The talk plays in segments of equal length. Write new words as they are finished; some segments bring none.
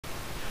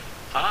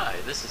Hi,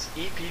 this is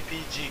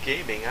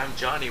EPPGgaming. I'm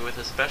Johnny with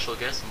a special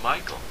guest,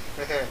 Michael.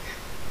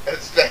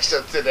 It's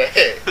special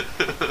today.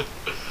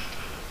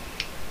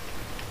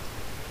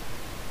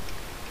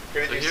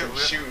 Gonna do some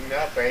shooting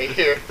up right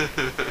here.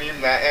 Me,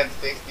 Matt, and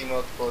 60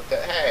 multiple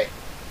times. Hey.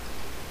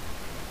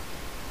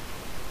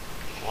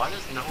 Why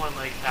does no one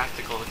like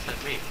tactical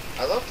except me?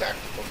 I love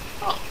tactical.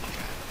 Oh,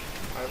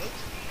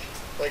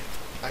 okay.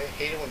 I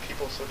hate it when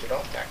people switch it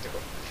off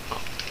tactical.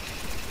 Oh.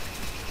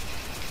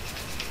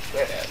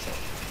 Red asshole.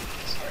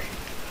 Sorry.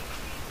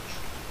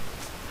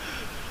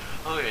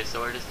 Okay, so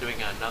we're just doing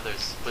another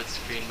split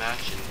screen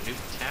match in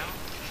Nuketown.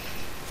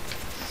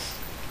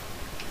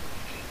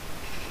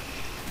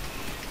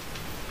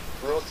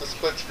 Rules to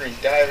split screen.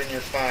 Dive and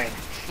you're fine.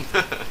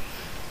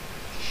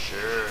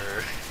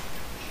 Sure.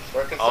 It's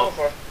working so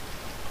far.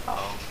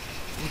 Oh.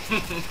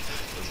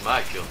 That's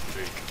my kill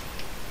streak.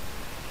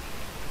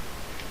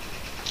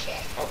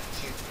 Yeah. Oh,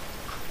 shoot.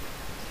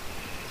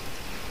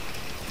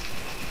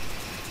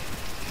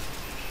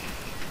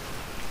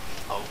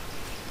 Oh.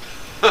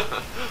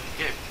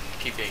 Okay,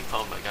 keep getting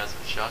pwned by guys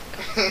with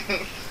shotguns.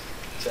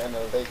 Trying to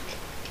like,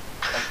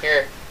 I'm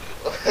here.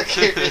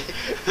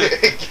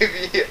 give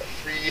me a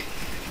free,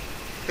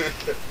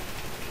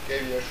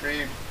 give you a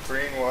free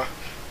brainwash.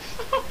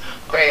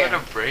 I'm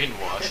gonna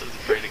brainwash this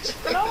brain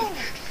explode.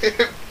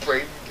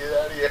 Brain, get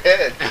out of your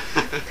head.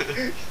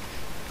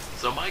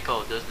 So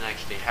Michael doesn't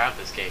actually have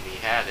this game. He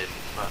had it,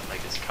 but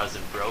like his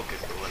cousin broke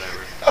it or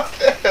whatever. How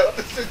the hell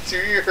does a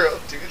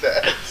 2-year-old do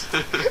that?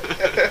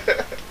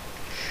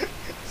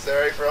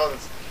 Sorry for all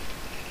this.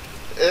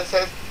 It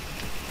says,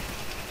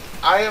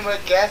 I am a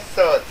guest,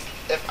 so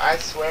if I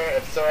swear,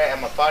 if sorry,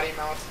 I'm a potty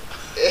mouth.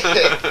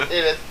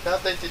 It has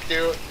nothing to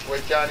do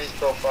with Johnny's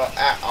profile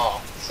at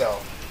all.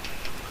 So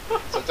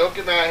don't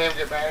get mad at him,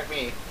 get mad at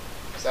me,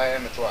 because I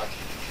am a twat.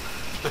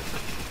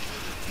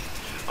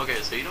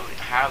 Okay, so you don't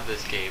have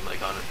this game like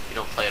you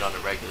don't play it on a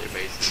regular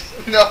basis.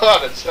 No,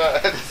 not a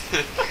chance.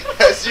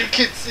 As you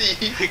can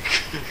see,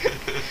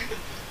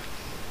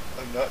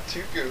 I'm not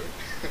too good.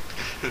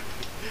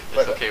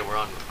 It's okay, we're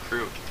on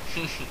recruit.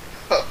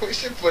 Oh, we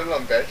should put it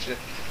on bench.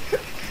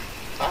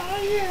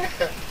 Oh yeah.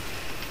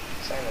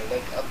 Trying to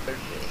lick up their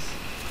face.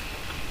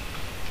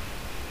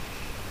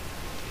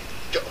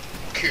 Don't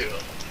kill.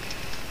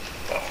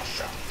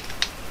 Awesome.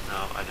 No,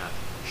 I don't.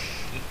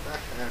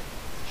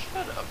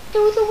 Shut up.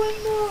 Through the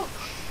window.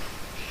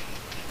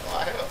 Oh,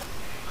 hell.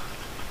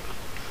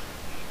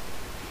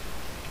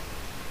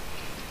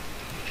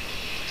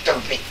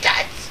 Don't be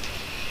nuts.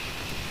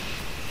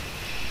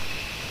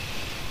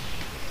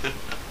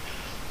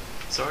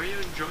 So are you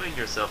enjoying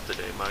yourself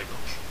today, Michael?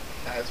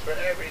 That's for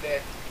every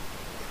day.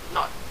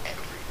 Not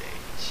every day.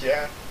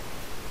 Yeah.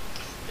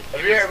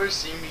 Have you ever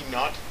seen me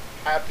not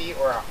happy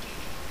or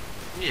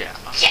Yeah.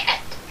 Yeah.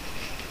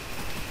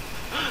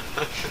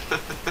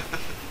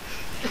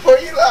 Why are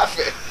you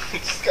laughing? You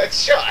just got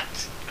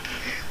shot.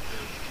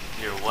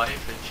 Your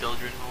wife and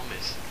children will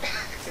miss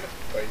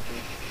you.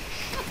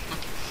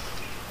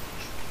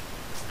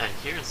 And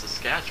here in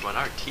Saskatchewan,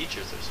 our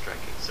teachers are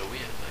striking, so we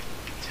have like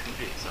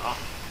 2 days off.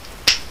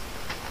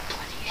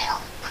 Bloody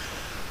hell.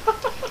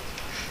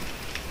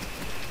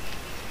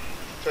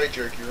 Sorry,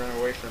 jerk, you ran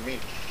away from me.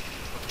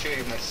 I'll kill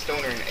you, my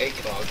stoner and egg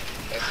log.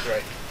 That's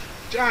right.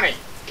 Johnny,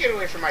 get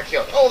away from my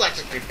kill. Oh,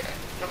 that's a good guy.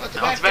 No, that's a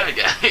bad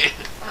guy.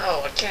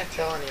 Oh, I can't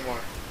tell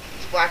anymore.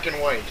 It's black and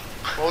white.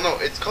 Well, no,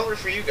 it's color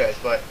for you guys,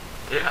 but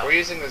Yeah. we're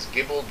using this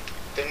gimbal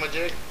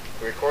thingamajig.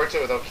 It records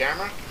it without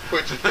camera,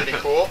 which is pretty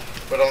cool.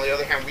 But on the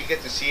other hand, we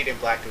get to see it in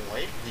black and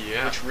white,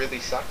 Yeah. which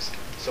really sucks.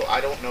 So I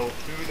don't know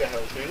who the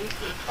hell's who.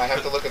 I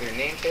have to look at their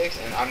name tags,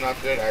 and I'm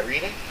not good at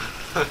reading.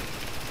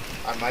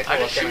 I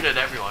just shoot at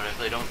everyone. If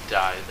they don't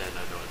die, then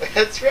I know it's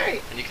That's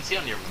right. And you can see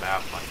on your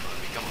map, Michael. I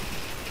mean, come on.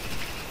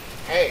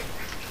 Hey,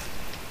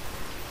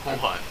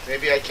 What?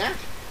 maybe I can't.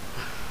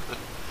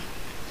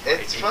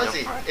 It's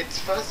fuzzy. It's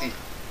fuzzy.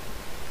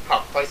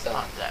 Oh, Python.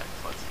 Not that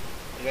fuzzy.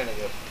 I'm gonna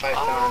go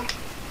Python.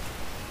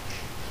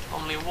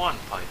 Only one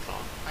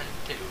python. I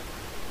did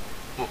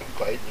two.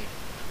 Bite me.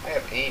 I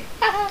have aim.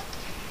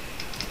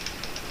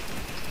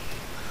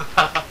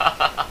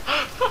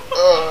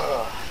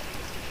 Ugh.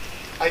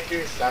 I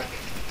do suck.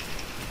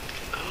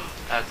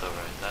 That's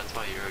alright. That's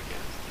why you're a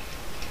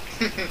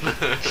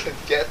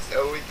guest. Guests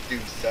always do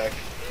suck.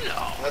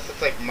 No. Unless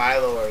it's like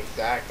Milo or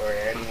Zach or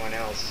anyone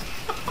else.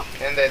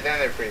 And then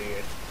they're pretty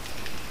good.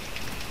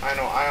 I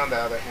know, I on the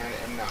other hand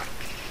am not.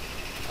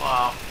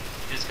 Wow.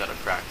 You just gotta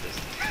practice.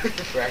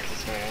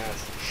 Practice my ass.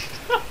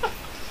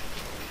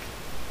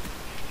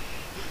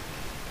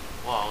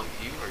 Well,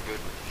 you are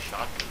good with the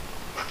shotgun.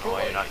 I don't know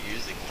why you're not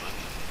using one.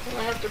 Well,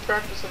 I have to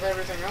practice with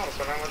everything else.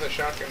 When I'm with a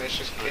shotgun, it's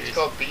just, it's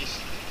called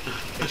Beast.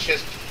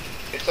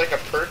 It's like a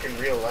perk in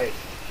real life.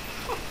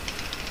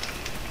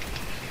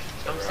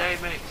 Come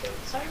save me.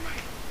 Save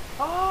me.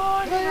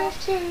 Oh, no.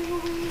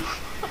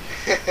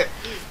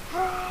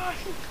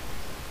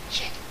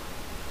 Shit.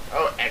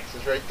 Oh, X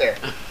is right there.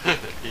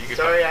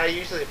 Sorry, I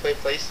usually play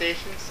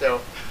PlayStation,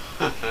 so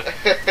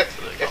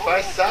if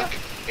I suck,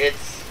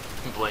 it's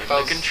blame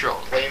the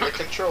controller. Blame the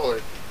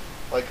controller.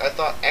 Like, I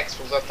thought X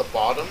was at the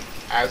bottom,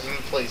 as in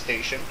the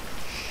PlayStation.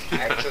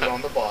 X is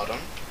on the bottom.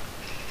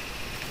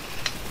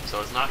 So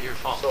it's not your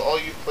fault. So all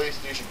you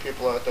PlayStation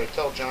people out there,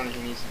 tell Johnny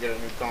he needs to get a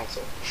new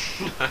console.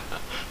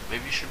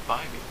 Maybe you should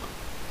buy me one.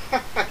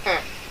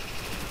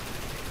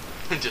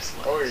 Just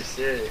like. Oh, you're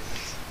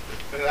serious.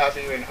 It'll have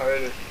even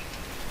harder.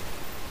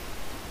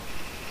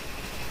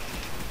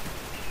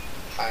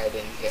 I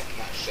didn't get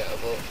my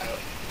shovel out.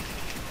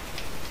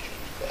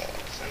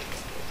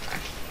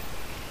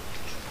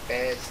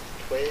 Fast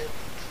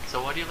 12.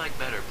 So what do you like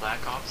better,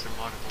 Black Ops or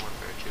Modern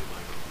Warfare 2,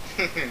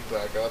 Michael?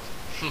 Black Ops.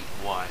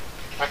 Why?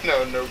 I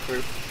know, no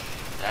clue.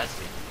 That's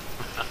me.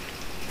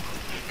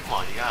 Come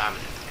on, you gotta have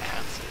an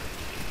answer.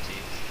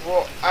 Jeez.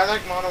 Well, I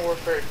like Modern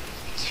Warfare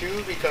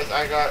 2 because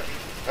I got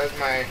as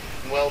my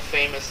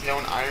famous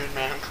known Iron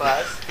Man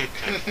class.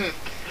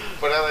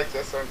 But I like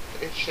this one.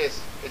 It's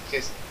just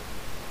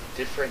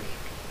different.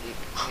 It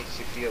makes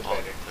you feel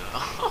better.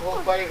 Oh, no.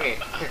 Well, bite me.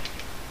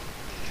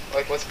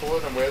 Like, what's cooler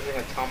than wielding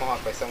a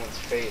tomahawk by someone's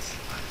face?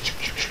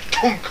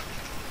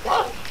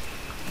 Wow.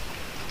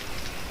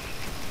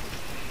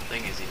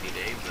 Thing is, you need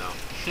aim though.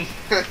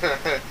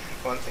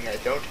 One thing I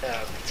don't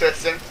have. So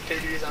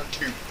sensitivities on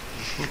 2.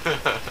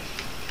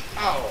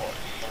 Oh,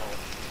 hell.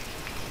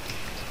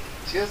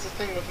 See, that's the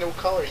thing with no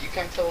color. You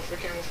can't tell if they're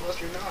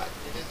camouflaged or not.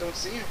 You just don't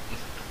see them.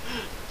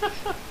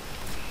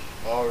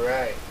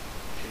 Alright.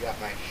 You got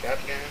my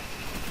shotgun.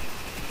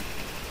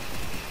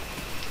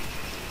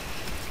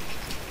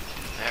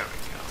 There we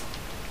go.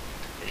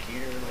 The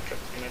heater in my truck.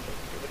 And I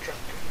don't give a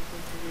truck.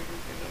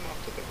 And I'm off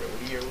to the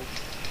rodeo.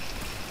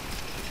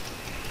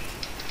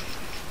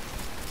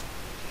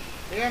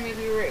 Yeah,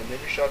 maybe you're right.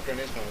 Maybe shotgun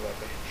is my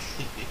weapon.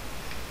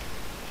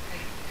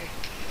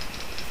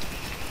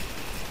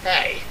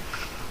 Hey!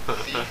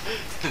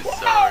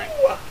 Sorry.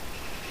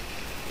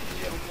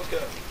 Yeah, look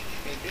up.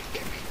 He did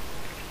get me.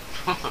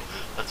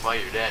 That's why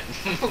you're dead.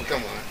 Oh,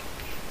 come on.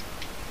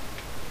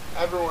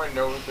 Everyone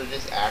knows they're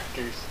just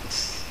actors.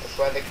 That's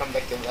why they come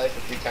back to life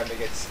every time they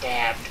get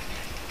stabbed.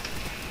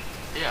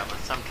 Yeah, but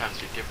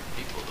sometimes you're different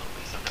people though.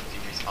 Like sometimes you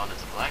respawn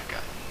as a black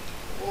guy.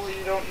 Well,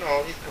 you don't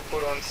know. You could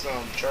put on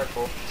some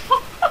charcoal.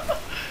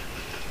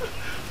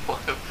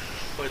 What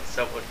would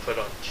someone put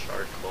on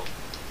charcoal?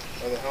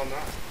 Why the hell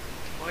not?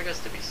 Well, I guess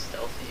to be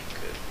stealthy you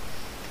could.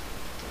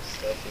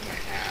 Stuff in my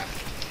ass.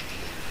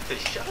 The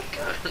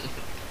shotgun.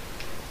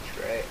 That's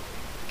right.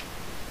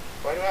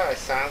 Why do I have a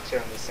silencer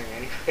on this thing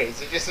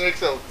anyways? It just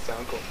makes it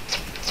sound cool.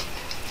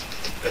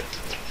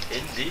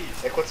 Indeed.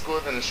 Like, what's cooler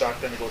than a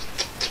shotgun that goes...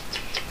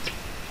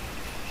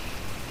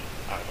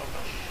 I don't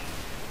know.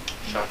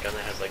 Shotgun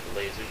that has like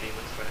laser beam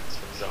effects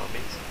from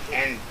zombies.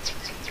 And...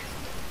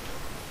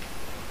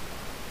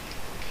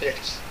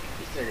 Yes.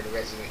 He's thinking of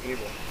Resident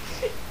Evil.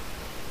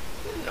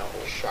 No.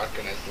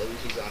 Shotgun has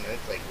lasers on it.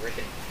 It's like Rick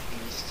and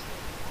Beast.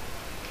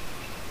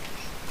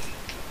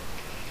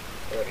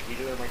 I got a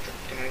heater in my truck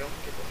and I don't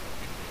give a fuck.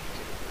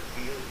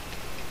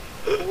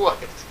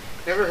 What?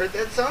 Never heard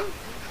that song?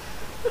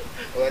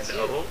 Oh, that's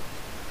no. you.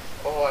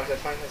 Oh, I gotta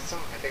find that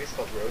song. I think it's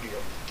called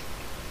Rodeo.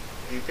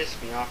 You piss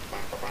me off.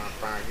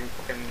 You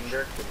fucking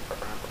jerk.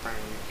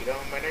 You get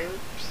on my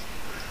nerves.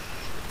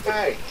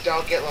 Hey,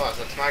 don't get lost.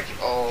 That's my...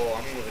 Oh,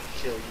 I'm gonna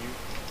kill you.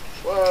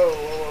 Whoa, whoa,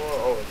 whoa,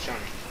 whoa. Oh, it's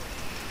Johnny.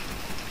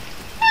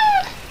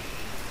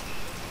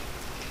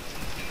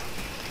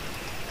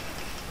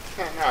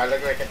 No, I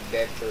look like a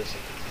dead person.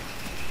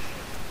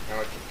 Now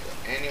I can kill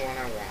anyone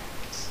I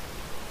want.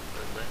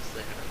 Unless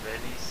they have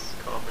any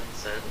common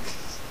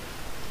sense.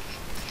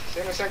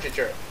 Say my sentry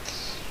turret.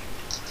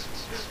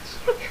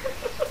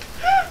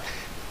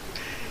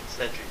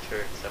 Sentry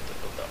turrets have to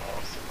build the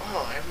awesome.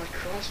 Oh, I have my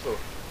crossbow.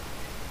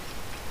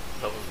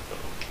 Oh no.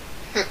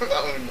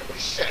 Oh no,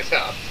 shut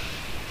up.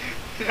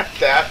 Not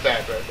that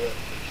bad right there.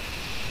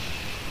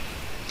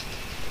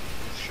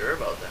 Sure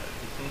about that?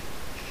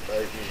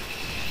 Like me.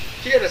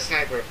 He had a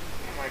sniper.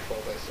 Not my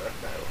fault I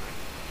sucked that one.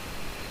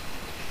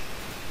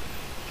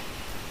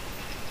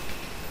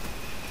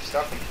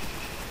 Stuck him.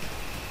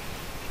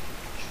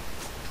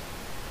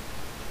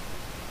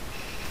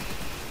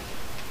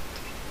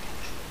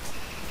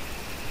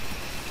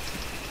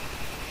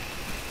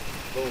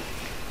 Oh.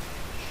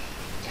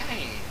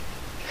 Dang.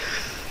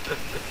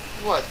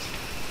 What?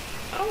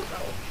 I don't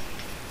know.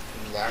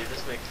 Laugh. You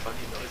just make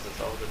funny noises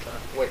all the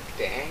time. What,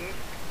 dang?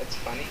 That's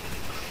funny.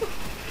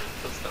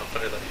 That's not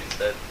what I thought you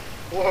said.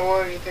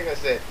 What do you think I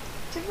said?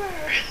 Timber.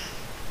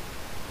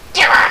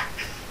 Timber!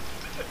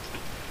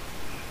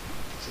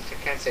 Since I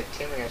can't say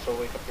Timber, I shall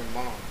wake up your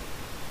mom.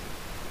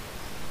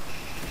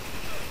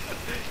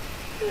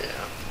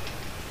 Yeah.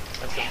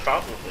 That's the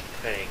problem with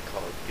playing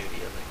Call of Duty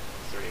at like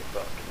 3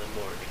 o'clock in the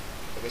morning.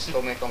 I can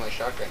still make all my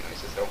shotgun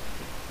noises though.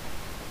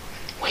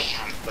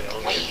 Wham!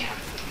 Wham!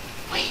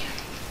 Wham!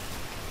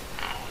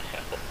 Oh,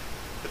 hell.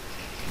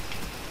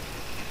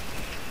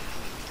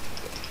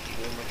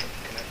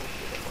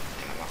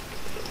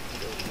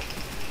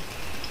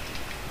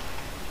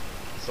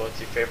 So what's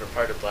your favorite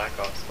part of Black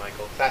Ops,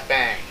 Michael? Fat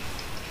bang!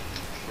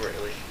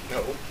 Really?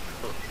 No.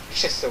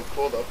 It's just so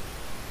cool though.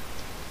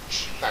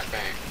 Fat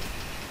bang.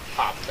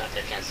 Pop,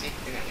 Doctor can't see,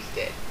 and now he's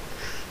dead.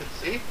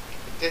 See?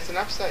 There's an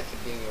upside to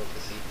being able to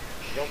see.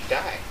 You don't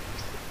die.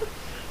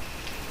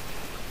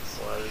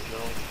 So there's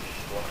no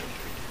blind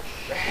people.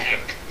 Bang!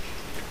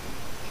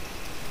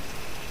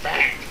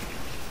 Bang!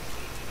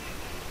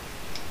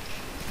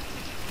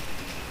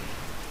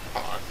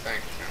 Oh,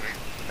 thanks, Johnny.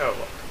 Oh,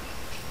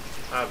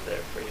 well. I'm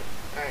there for you.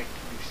 Thank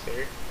you,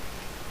 sir.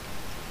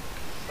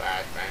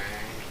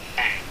 Flashbang.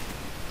 Bang!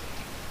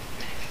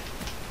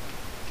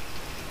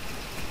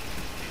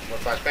 More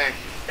flashbang.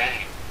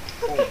 Bang!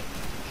 Boom!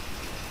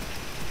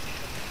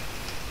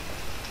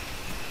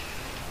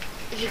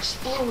 It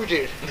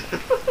exploded!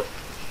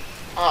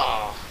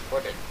 Oh,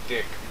 what a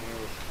dick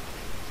move.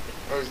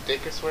 Oh, is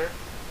dick a swear?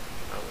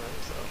 I don't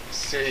think so.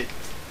 Sweet.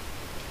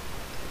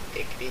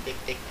 Dick, dick, dick,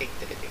 dick, dick,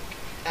 dick, dick.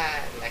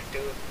 I like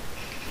to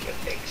get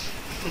dicks.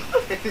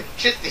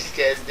 Just this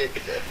guy's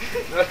dick,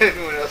 though. Not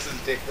anyone else's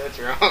dick, that's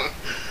wrong.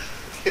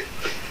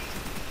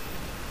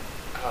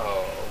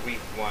 Oh, we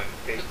won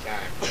big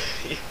time.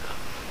 Yeah.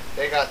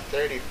 They got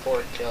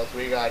 34 kills,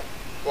 we got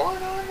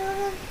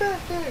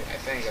 150. I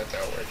think that's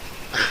how it works.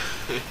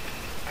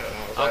 I don't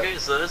know. Okay,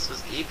 so this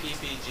was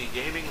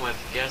EPPGgaming with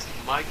guest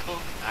Michael,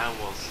 and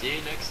we'll see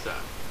you next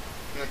time.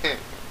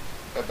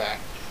 Bye-bye.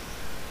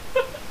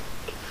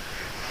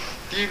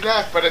 You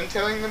laugh, but I'm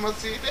telling them I'll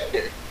see you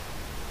later.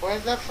 Why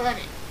is that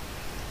funny?